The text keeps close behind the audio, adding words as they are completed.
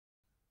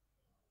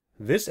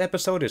This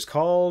episode is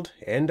called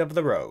End of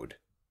the Road.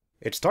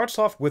 It starts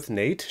off with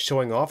Nate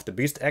showing off the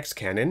Beast X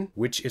cannon,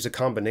 which is a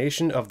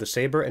combination of the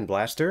saber and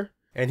blaster,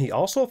 and he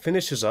also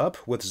finishes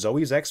up with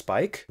Zoe's X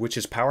bike, which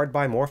is powered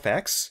by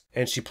Morph-X,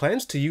 and she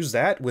plans to use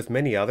that with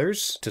many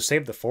others to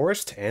save the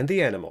forest and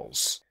the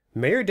animals.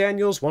 Mayor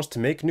Daniels wants to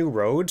make new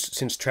roads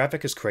since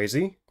traffic is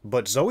crazy,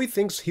 but Zoe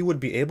thinks he would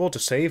be able to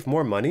save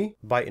more money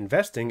by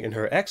investing in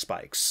her X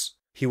bikes.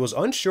 He was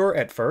unsure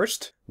at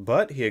first,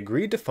 but he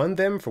agreed to fund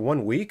them for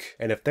 1 week,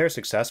 and if they're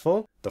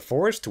successful, the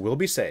forest will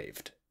be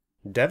saved.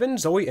 Devin,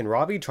 Zoe, and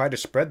Ravi try to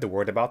spread the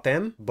word about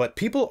them, but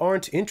people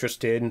aren't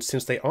interested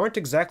since they aren't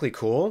exactly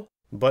cool.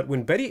 But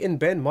when Betty and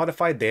Ben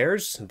modified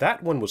theirs,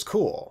 that one was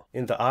cool,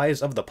 in the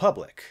eyes of the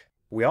public.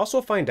 We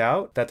also find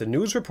out that the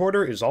news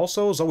reporter is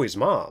also Zoe's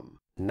mom.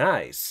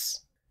 Nice.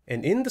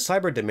 And in the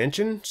cyber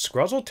dimension,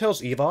 Scruzzle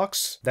tells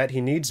Evox that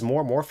he needs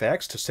more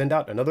Morph-X to send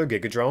out another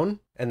Gigadrone,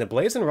 and the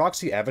Blaze and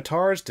Roxy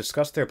avatars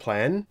discuss their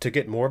plan to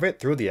get more of it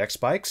through the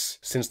X-Bikes,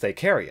 since they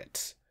carry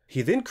it.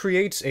 He then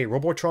creates a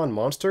Robotron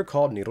monster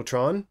called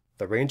Needletron,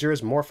 the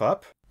Rangers morph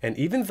up, and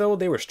even though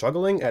they were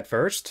struggling at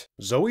first,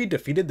 Zoe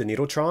defeated the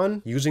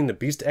Needletron using the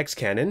Beast X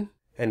cannon,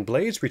 and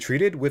Blaze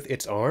retreated with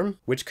its arm,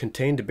 which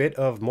contained a bit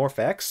of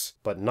Morph-X,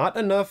 but not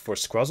enough for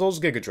Scruzzle's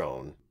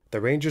Gigadrone. The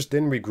Rangers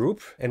then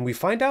regroup, and we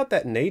find out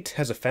that Nate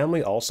has a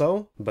family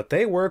also, but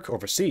they work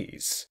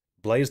overseas.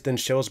 Blaze then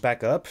shows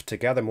back up to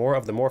gather more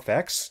of the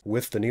Morph-X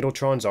with the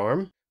Needletron's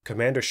arm.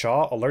 Commander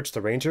Shaw alerts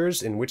the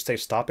Rangers, in which they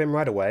stop him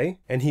right away,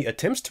 and he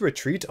attempts to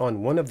retreat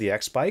on one of the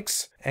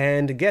X-Bikes,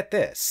 and get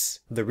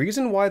this. The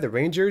reason why the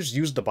Rangers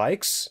used the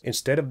bikes,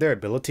 instead of their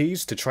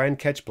abilities to try and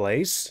catch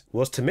Blaze,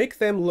 was to make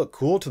them look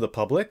cool to the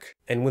public,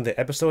 and when the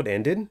episode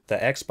ended,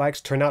 the X-Bikes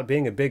turn out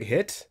being a big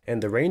hit,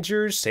 and the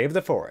Rangers save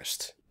the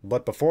forest.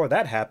 But before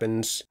that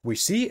happens, we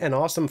see an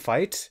awesome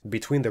fight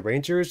between the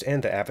Rangers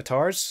and the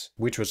Avatars,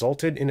 which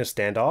resulted in a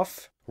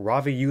standoff.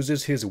 Ravi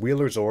uses his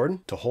Wheeler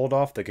Zord to hold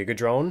off the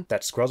Gigadrone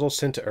that Scruzzle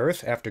sent to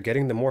Earth after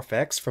getting the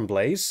Morph-X from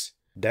Blaze.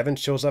 Devin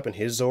shows up in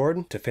his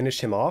Zord to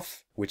finish him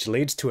off, which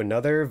leads to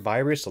another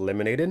virus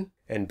eliminated,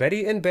 and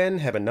Betty and Ben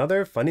have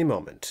another funny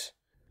moment.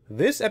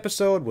 This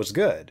episode was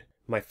good.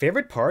 My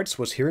favorite parts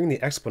was hearing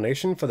the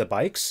explanation for the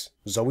bikes,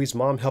 Zoe's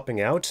mom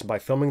helping out by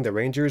filming the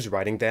Rangers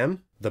riding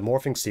them, the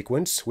morphing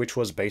sequence, which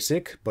was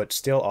basic but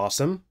still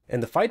awesome,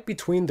 and the fight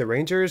between the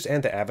Rangers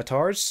and the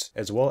Avatars,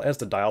 as well as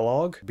the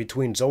dialogue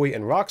between Zoe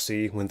and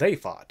Roxy when they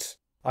fought.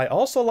 I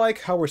also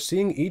like how we're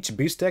seeing each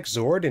Beast X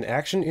Zord in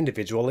action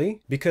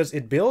individually, because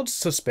it builds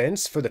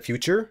suspense for the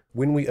future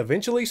when we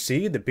eventually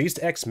see the Beast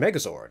X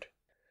Megazord.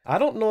 I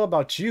don't know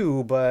about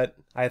you, but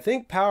I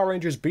think Power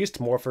Rangers Beast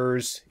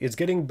Morphers is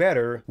getting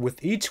better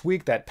with each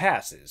week that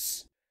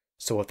passes.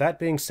 So with that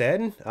being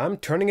said, I'm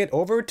turning it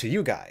over to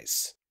you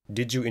guys.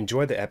 Did you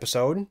enjoy the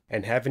episode,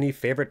 and have any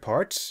favorite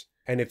parts?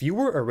 And if you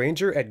were a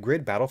Ranger at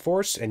Grid Battle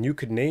Force and you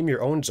could name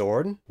your own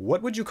Zord,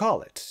 what would you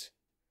call it?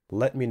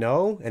 Let me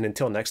know, and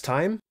until next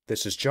time,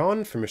 this is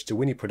John from Mr.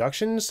 Winnie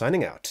Productions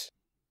signing out.